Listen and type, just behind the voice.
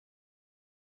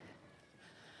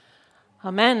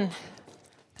Amen.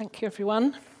 Thank you,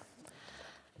 everyone.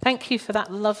 Thank you for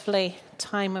that lovely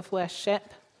time of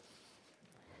worship.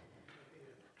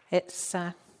 It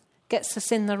gets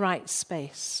us in the right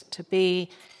space to be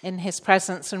in his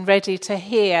presence and ready to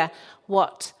hear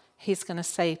what he's going to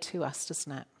say to us,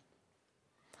 doesn't it?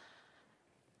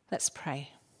 Let's pray.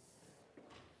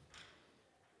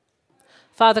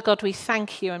 Father God, we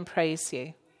thank you and praise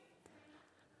you,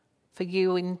 for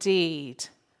you indeed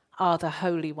are the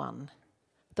Holy One,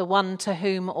 the one to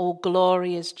whom all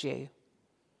glory is due.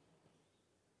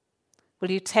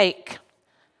 Will you take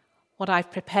what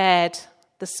I've prepared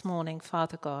this morning,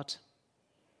 Father God,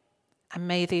 and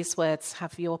may these words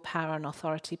have your power and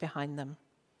authority behind them.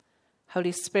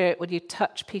 Holy Spirit, will you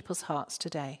touch people's hearts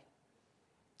today?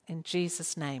 In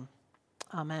Jesus' name,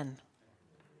 amen.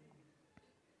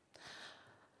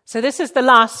 So this is the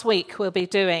last week we'll be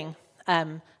doing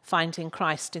Finding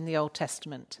Christ in the Old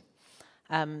Testament.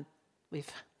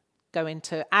 We've go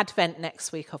into Advent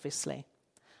next week, obviously.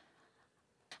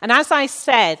 And as I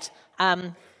said,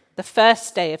 the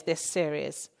first day of this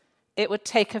series, it would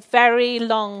take a very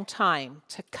long time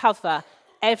to cover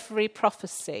every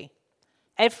prophecy,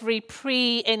 every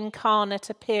pre-incarnate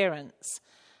appearance,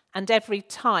 and every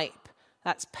type,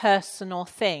 that's person or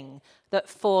thing, that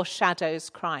foreshadows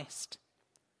Christ.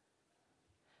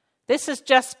 This has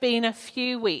just been a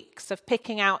few weeks of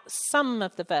picking out some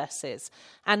of the verses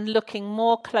and looking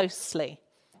more closely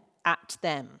at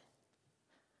them.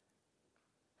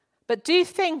 But do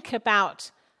think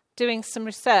about doing some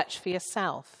research for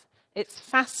yourself. It's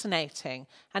fascinating,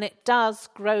 and it does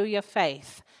grow your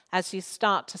faith as you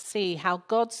start to see how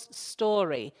God's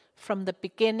story from the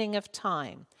beginning of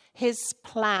time, his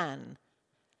plan,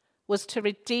 was to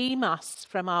redeem us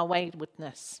from our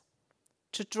waywardness,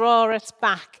 to draw us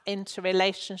back into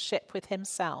relationship with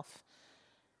himself.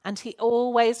 And he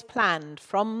always planned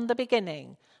from the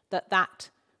beginning that that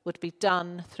would be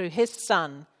done through his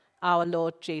Son, our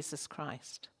Lord Jesus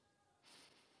Christ.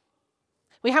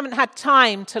 We haven't had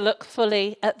time to look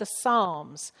fully at the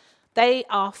Psalms. They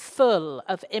are full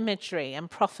of imagery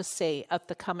and prophecy of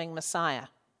the coming Messiah.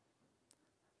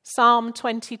 Psalm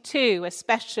 22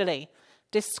 especially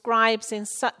describes in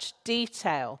such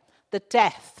detail the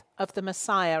death of the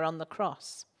Messiah on the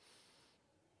cross.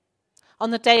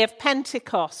 On the day of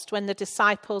Pentecost, when the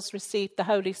disciples received the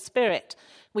Holy Spirit,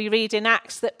 we read in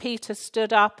Acts that Peter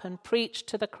stood up and preached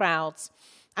to the crowds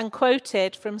and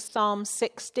quoted from Psalm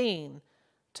 16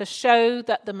 to show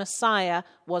that the Messiah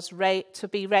was to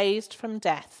be raised from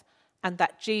death and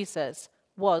that Jesus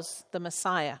was the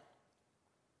Messiah.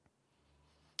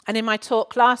 And in my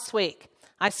talk last week,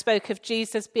 I spoke of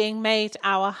Jesus being made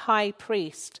our high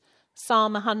priest.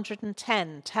 Psalm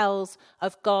 110 tells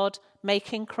of God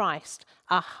making Christ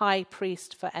our high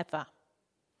priest forever.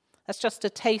 That's just a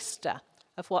taster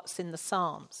of what's in the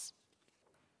Psalms.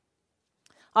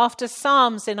 After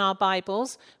Psalms in our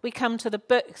Bibles, we come to the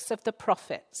books of the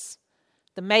prophets,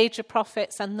 the major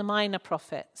prophets and the minor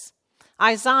prophets.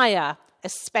 Isaiah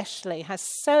especially has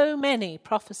so many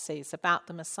prophecies about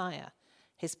the Messiah,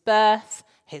 his birth,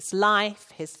 his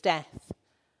life, his death.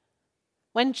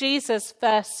 When Jesus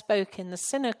first spoke in the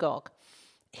synagogue,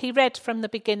 he read from the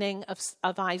beginning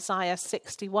of Isaiah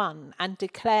 61 and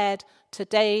declared,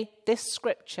 "Today this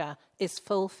scripture is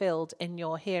fulfilled in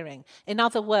your hearing." In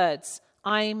other words,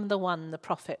 I'm the one the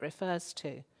prophet refers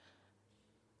to.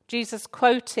 Jesus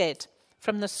quoted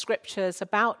from the scriptures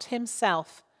about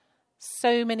himself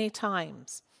so many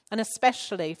times, and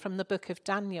especially from the book of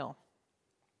Daniel.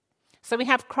 So we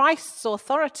have Christ's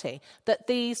authority that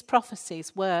these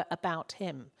prophecies were about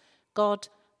him. God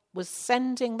was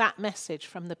sending that message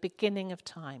from the beginning of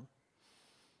time.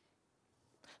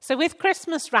 So with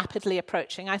Christmas rapidly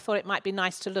approaching, I thought it might be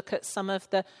nice to look at some of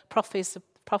the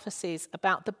prophecies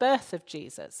about the birth of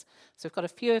Jesus. So we've got a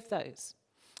few of those.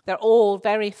 They're all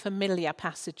very familiar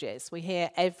passages we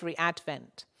hear every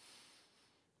Advent.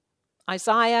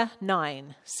 Isaiah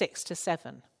 9,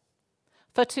 6-7.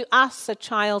 For to us a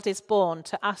child is born,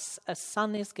 to us a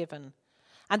son is given,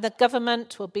 and the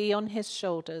government will be on his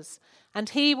shoulders,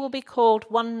 and he will be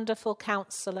called Wonderful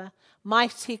Counselor,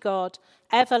 Mighty God,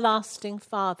 Everlasting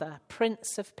Father,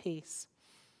 Prince of Peace.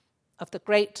 Of the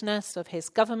greatness of his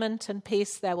government and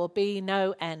peace there will be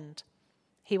no end.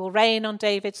 He will reign on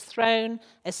David's throne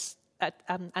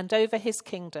and over his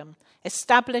kingdom,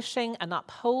 establishing and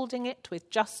upholding it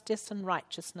with justice and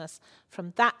righteousness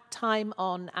from that time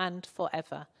on and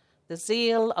forever. The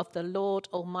zeal of the Lord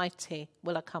Almighty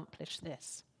will accomplish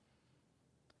this.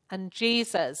 And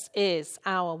Jesus is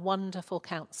our Wonderful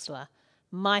Counselor,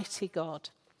 Mighty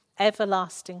God,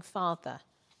 Everlasting Father,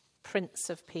 Prince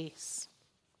of Peace.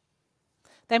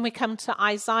 Then we come to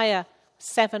Isaiah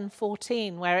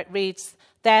 7:14, where it reads,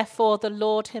 "Therefore the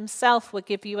Lord himself will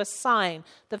give you a sign.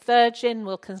 The virgin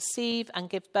will conceive and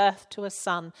give birth to a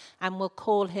son and will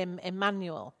call him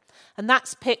Emmanuel." And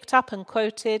that's picked up and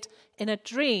quoted in a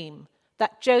dream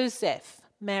that Joseph,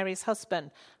 Mary's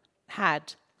husband,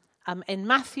 had in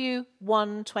Matthew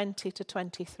 1:20 to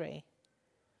 23.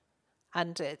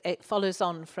 And it follows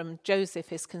on from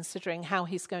Joseph is considering how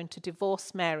he's going to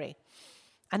divorce Mary.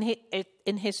 And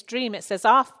in his dream, it says,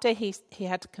 after he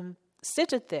had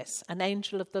considered this, an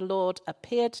angel of the Lord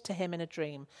appeared to him in a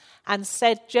dream and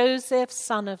said, "Joseph,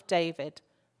 son of David,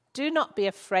 do not be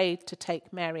afraid to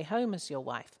take Mary home as your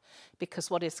wife, because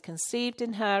what is conceived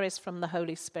in her is from the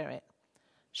Holy Spirit.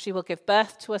 She will give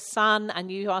birth to a son,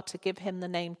 and you are to give him the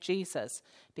name Jesus,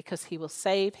 because he will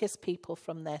save his people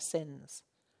from their sins."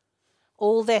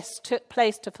 All this took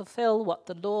place to fulfill what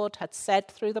the Lord had said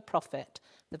through the prophet.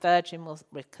 The virgin will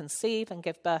conceive and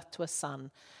give birth to a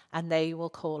son, and they will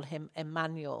call him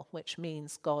Emmanuel, which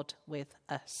means God with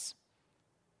us.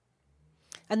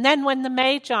 And then when the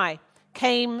Magi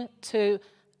came to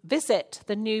visit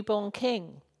the newborn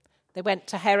king, they went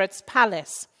to Herod's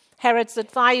palace. Herod's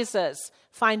advisors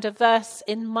find a verse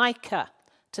in Micah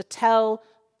to tell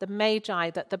the Magi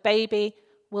that the baby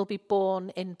will be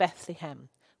born in Bethlehem.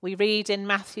 We read in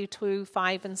Matthew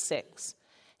 2:5 and 6,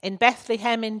 "In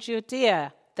Bethlehem in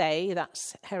Judea, they,"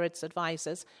 that's Herod's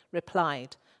advisors,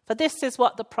 "replied, for this is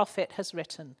what the prophet has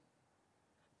written.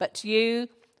 But you,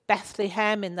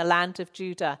 Bethlehem in the land of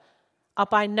Judah, are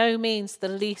by no means the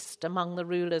least among the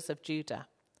rulers of Judah.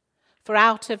 For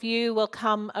out of you will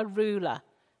come a ruler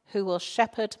who will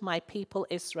shepherd my people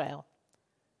Israel."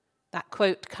 That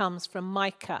quote comes from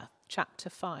Micah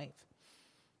chapter 5.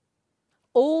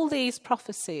 All these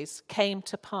prophecies came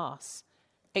to pass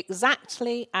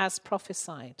exactly as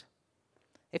prophesied.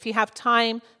 If you have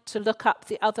time to look up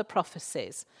the other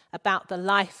prophecies about the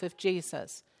life of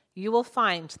Jesus, you will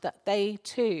find that they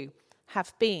too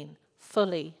have been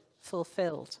fully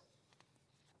fulfilled.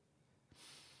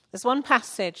 There's one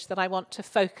passage that I want to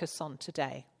focus on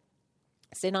today.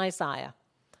 It's in Isaiah.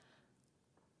 I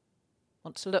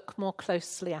want to look more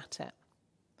closely at it.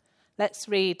 Let's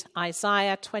read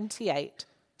Isaiah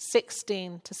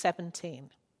 28:16 to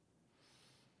 17.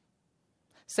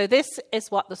 "So this is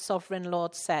what the sovereign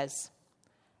Lord says.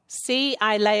 See,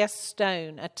 I lay a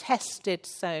stone, a tested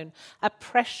stone, a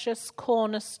precious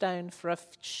cornerstone for a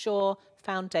sure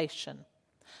foundation.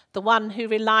 The one who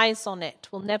relies on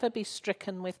it will never be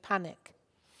stricken with panic.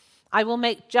 I will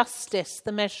make justice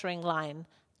the measuring line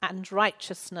and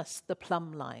righteousness the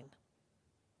plumb line."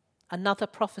 Another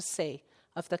prophecy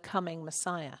of the coming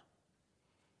Messiah.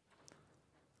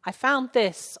 I found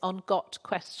this on Got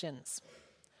Questions.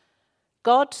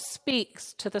 God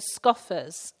speaks to the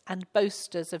scoffers and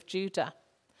boasters of Judah,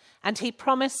 and he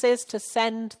promises to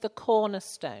send the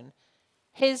cornerstone,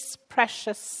 his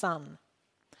precious son,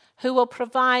 who will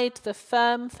provide the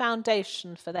firm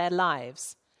foundation for their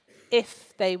lives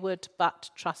if they would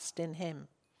but trust in him.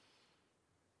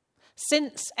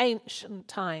 Since ancient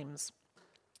times,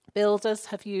 builders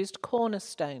have used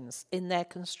cornerstones in their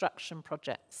construction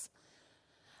projects.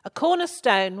 A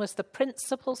cornerstone was the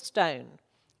principal stone,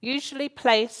 usually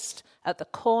placed at the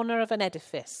corner of an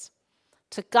edifice,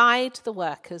 to guide the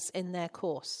workers in their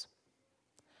course.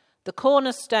 The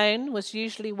cornerstone was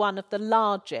usually one of the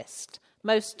largest,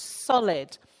 most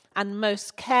solid, and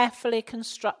most carefully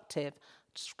constructed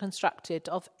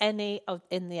of any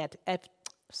in the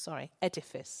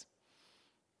edifice.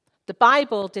 The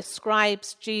Bible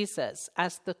describes Jesus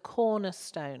as the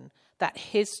cornerstone that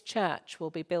his church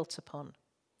will be built upon.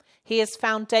 He is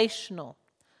foundational.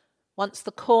 Once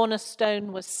the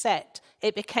cornerstone was set,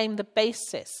 it became the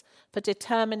basis for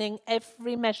determining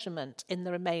every measurement in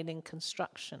the remaining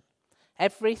construction.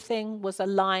 Everything was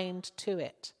aligned to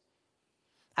it.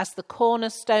 As the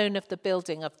cornerstone of the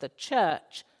building of the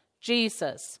church,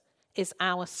 Jesus is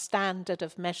our standard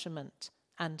of measurement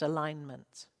and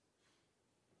alignment.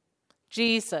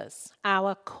 Jesus,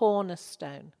 our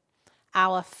cornerstone,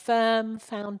 our firm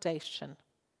foundation.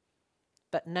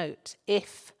 But note,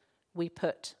 if we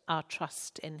put our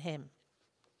trust in him.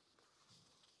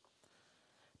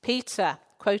 Peter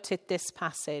quoted this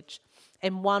passage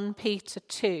in 1 Peter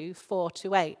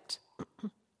 2:4-8.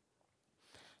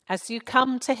 "As you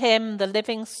come to him, the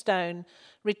living stone,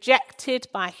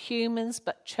 rejected by humans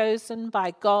but chosen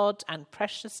by God and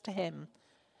precious to him,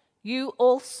 you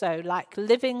also, like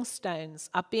living stones,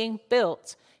 are being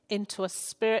built into a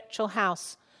spiritual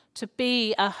house to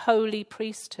be a holy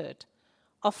priesthood,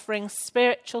 offering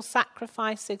spiritual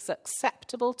sacrifices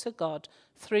acceptable to God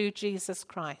through Jesus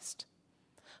Christ.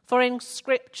 For in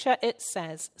Scripture it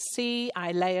says, "See,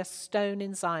 I lay a stone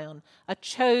in Zion, a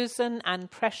chosen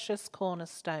and precious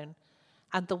cornerstone,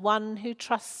 and the one who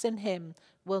trusts in him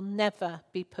will never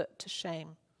be put to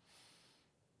shame."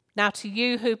 Now to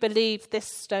you who believe, this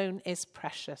stone is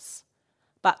precious.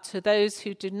 But to those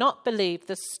who do not believe,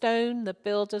 the stone the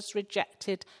builders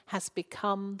rejected has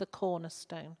become the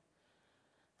cornerstone,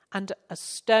 and a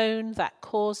stone that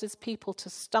causes people to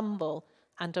stumble,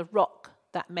 and a rock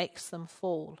that makes them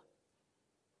fall.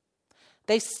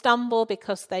 They stumble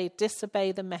because they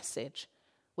disobey the message,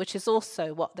 which is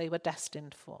also what they were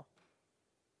destined for.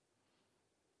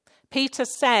 Peter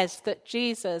says that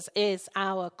Jesus is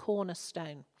our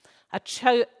cornerstone, a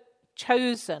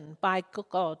chosen by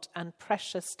God and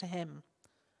precious to him.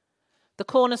 The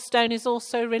cornerstone is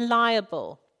also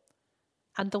reliable,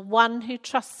 and the one who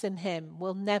trusts in him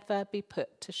will never be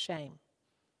put to shame.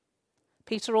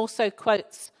 Peter also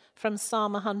quotes from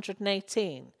Psalm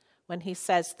 118 when he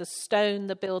says, "The stone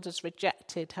the builders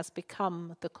rejected has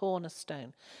become the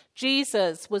cornerstone."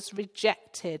 Jesus was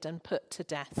rejected and put to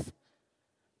death,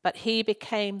 but he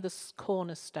became the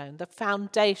cornerstone, the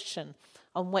foundation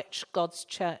on which God's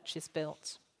church is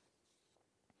built.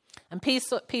 And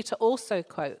Peter also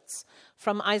quotes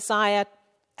from Isaiah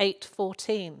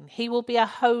 8:14, "He will be a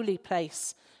holy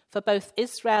place for both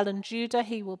Israel and Judah.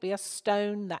 He will be a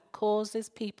stone that causes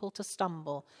people to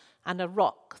stumble and a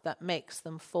rock that makes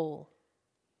them fall."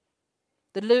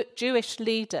 The Jewish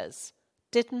leaders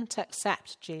didn't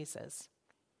accept Jesus.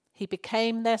 He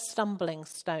became their stumbling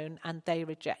stone and they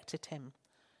rejected him.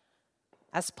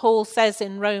 As Paul says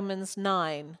in Romans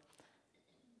 9,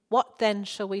 "What then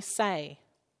shall we say?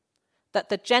 That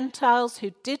the Gentiles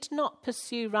who did not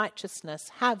pursue righteousness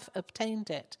have obtained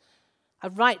it,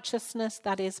 a righteousness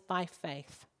that is by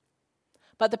faith.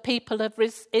 But the people of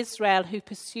Israel who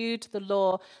pursued the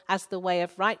law as the way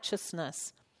of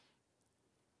righteousness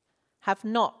have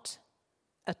not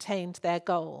attained their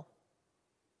goal."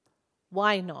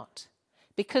 Why not?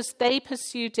 Because they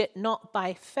pursued it not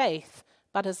by faith,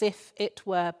 but as if it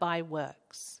were by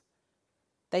works.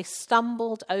 They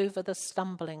stumbled over the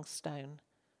stumbling stone.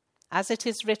 As it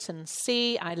is written,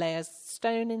 "See, I lay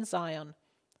in Zion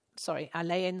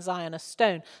a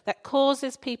stone that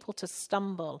causes people to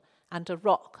stumble, and a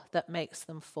rock that makes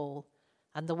them fall.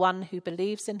 And the one who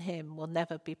believes in him will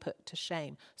never be put to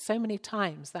shame." So many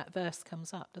times that verse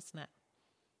comes up, doesn't it?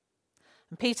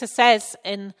 And Peter says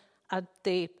in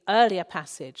the earlier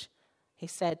passage, he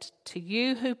said, "To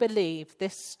you who believe,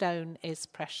 this stone is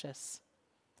precious."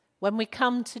 When we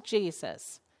come to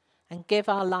Jesus and give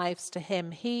our lives to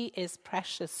him, he is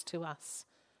precious to us.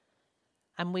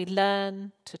 And we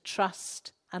learn to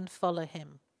trust and follow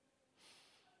him.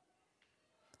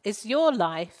 Is your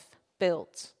life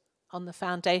built on the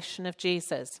foundation of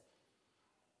Jesus?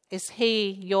 Is he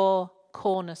your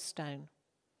cornerstone?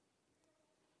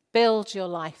 Build your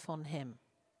life on him.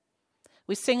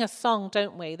 We sing a song,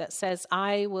 don't we, that says,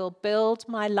 "I will build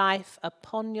my life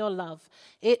upon your love.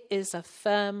 It is a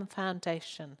firm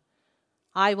foundation.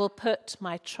 I will put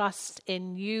my trust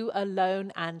in you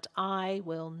alone, and I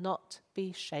will not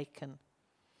be shaken."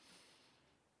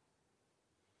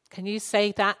 Can you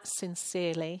say that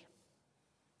sincerely?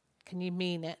 Can you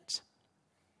mean it?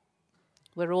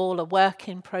 We're all a work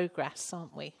in progress,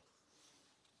 aren't we?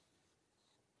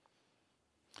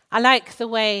 I like the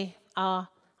way our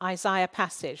Isaiah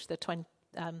passage,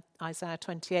 Isaiah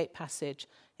 28 passage,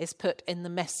 is put in the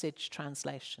Message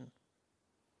translation.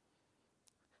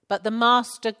 "But the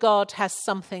Master God has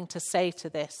something to say to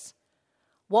this.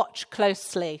 Watch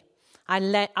closely.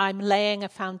 I'm laying a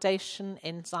foundation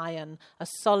in Zion, a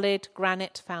solid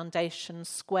granite foundation,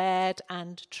 squared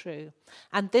and true.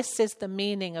 And this is the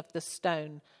meaning of the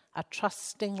stone. A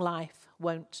trusting life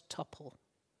won't topple.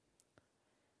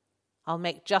 I'll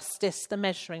make justice the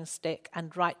measuring stick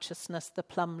and righteousness the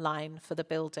plumb line for the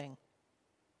building."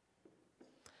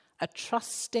 A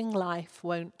trusting life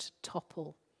won't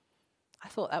topple. I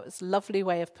thought that was a lovely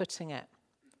way of putting it.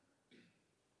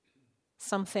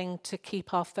 Something to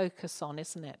keep our focus on,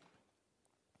 isn't it?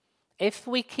 If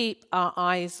we keep our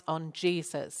eyes on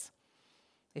Jesus,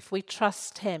 if we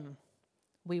trust him,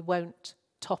 we won't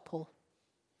topple.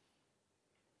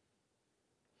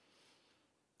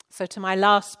 So to my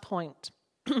last point,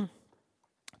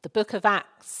 the book of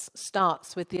Acts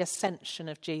starts with the ascension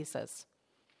of Jesus.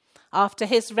 After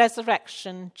his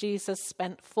resurrection, Jesus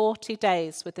spent 40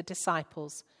 days with the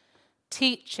disciples,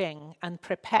 teaching and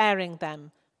preparing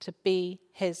them to be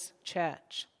his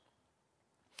church.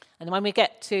 And when we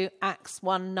get to Acts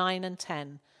 1, 9 and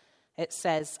 10, it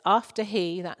says, "After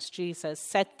he," that's Jesus,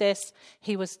 "said this,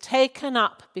 he was taken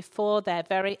up before their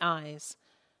very eyes,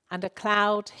 and a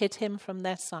cloud hid him from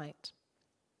their sight.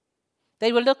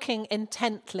 They were looking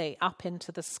intently up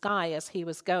into the sky as he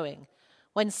was going,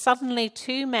 when suddenly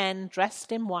 2 men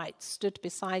dressed in white stood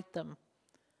beside them.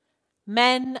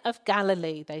 "Men of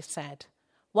Galilee," they said,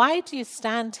 "why do you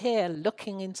stand here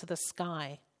looking into the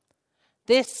sky?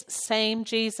 This same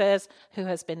Jesus who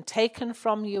has been taken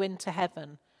from you into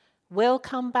heaven will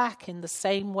come back in the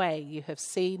same way you have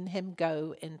seen him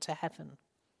go into heaven."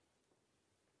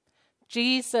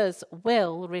 Jesus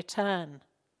will return.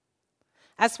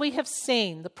 As we have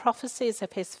seen, the prophecies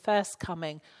of his first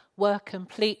coming were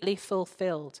completely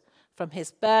fulfilled, from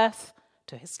his birth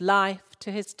to his life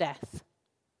to his death.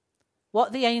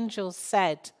 What the angels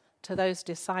said to those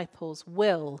disciples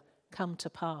will come to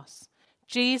pass.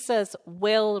 Jesus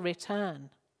will return.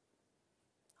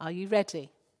 Are you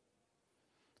ready?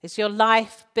 Is your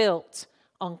life built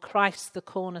on Christ the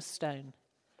cornerstone,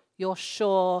 your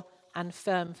sure and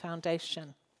firm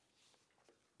foundation?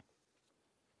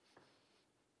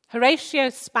 Horatio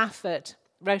Spafford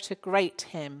wrote a great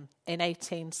hymn in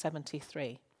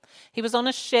 1873. He was on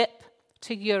a ship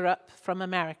to Europe from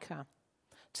America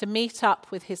to meet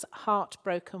up with his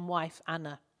heartbroken wife,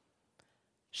 Anna.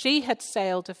 She had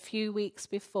sailed a few weeks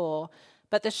before,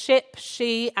 but the ship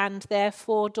she and their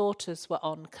 4 daughters were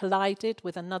on collided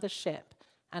with another ship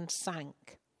and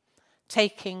sank,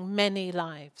 taking many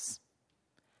lives.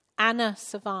 Anna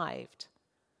survived,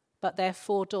 but their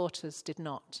 4 daughters did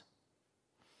not.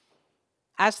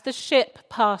 As the ship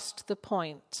passed the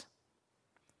point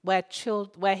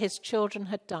where his children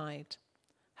had died,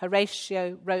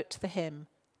 Horatio wrote the hymn,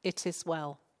 "It Is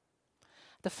Well."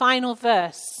 The final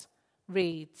verse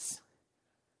reads,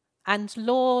 "And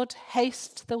Lord,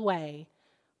 haste the way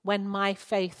when my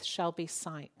faith shall be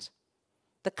sight.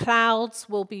 The clouds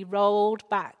will be rolled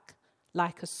back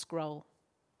like a scroll.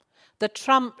 The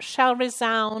trump shall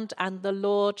resound and the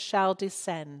Lord shall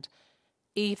descend.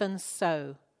 Even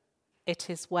so, it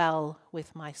is well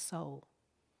with my soul."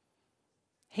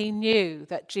 He knew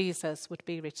that Jesus would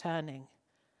be returning,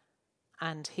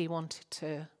 and he wanted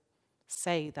to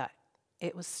say that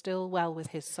it was still well with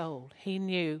his soul. He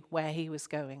knew where he was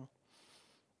going.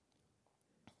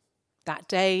 That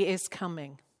day is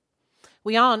coming.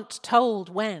 We aren't told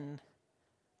when,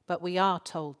 but we are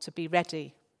told to be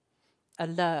ready,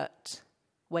 alert,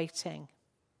 waiting.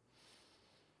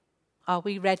 Are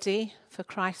we ready for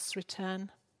Christ's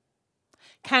return?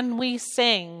 Can we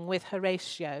sing with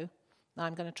Horatio? Now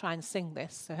I'm going to try and sing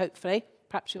this, so hopefully,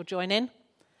 perhaps you'll join in.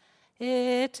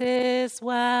 It is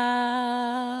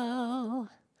well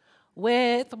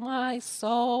with my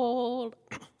soul.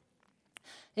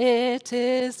 It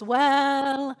is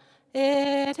well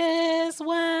with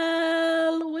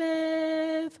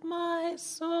my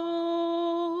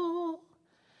soul.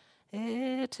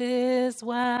 It is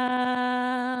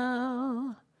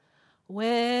well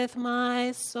with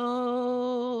my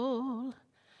soul.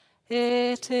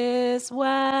 It is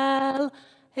well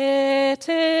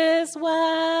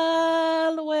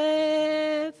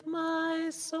with my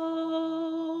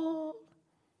soul.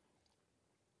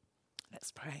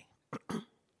 Let's pray.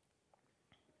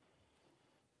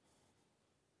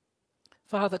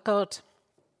 Father God,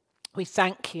 we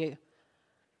thank you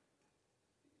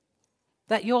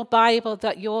that your Bible,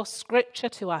 that your scripture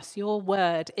to us, your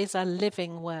word, is a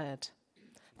living word.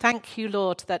 Thank you,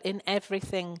 Lord, that in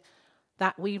everything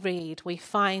that we read, we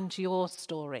find your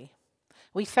story.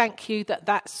 We thank you that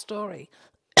that story,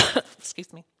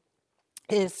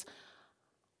 is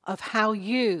of how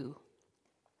you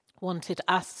want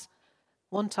us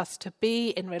to be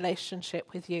in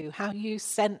relationship with you, how you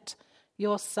sent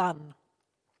your Son,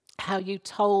 how you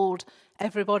told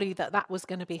everybody that that was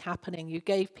going to be happening. You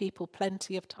gave people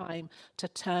plenty of time to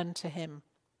turn to him.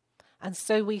 And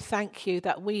so we thank you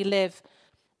that we live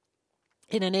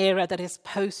in an era that is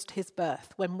post his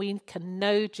birth, when we can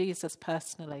know Jesus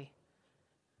personally.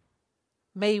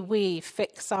 May we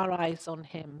fix our eyes on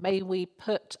him. May we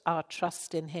put our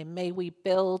trust in him. May we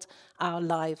build our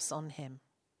lives on him,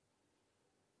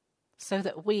 so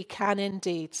that we can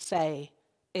indeed say,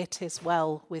 "It is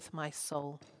well with my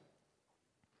soul."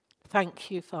 Thank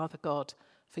you, Father God,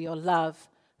 for your love.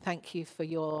 Thank you for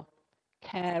your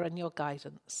care and your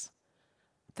guidance.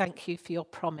 Thank you for your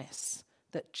promise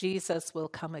that Jesus will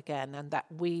come again and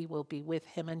that we will be with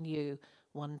him and you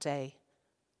one day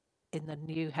in the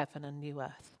new heaven and new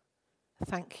earth.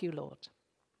 Thank you, Lord.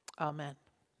 Amen.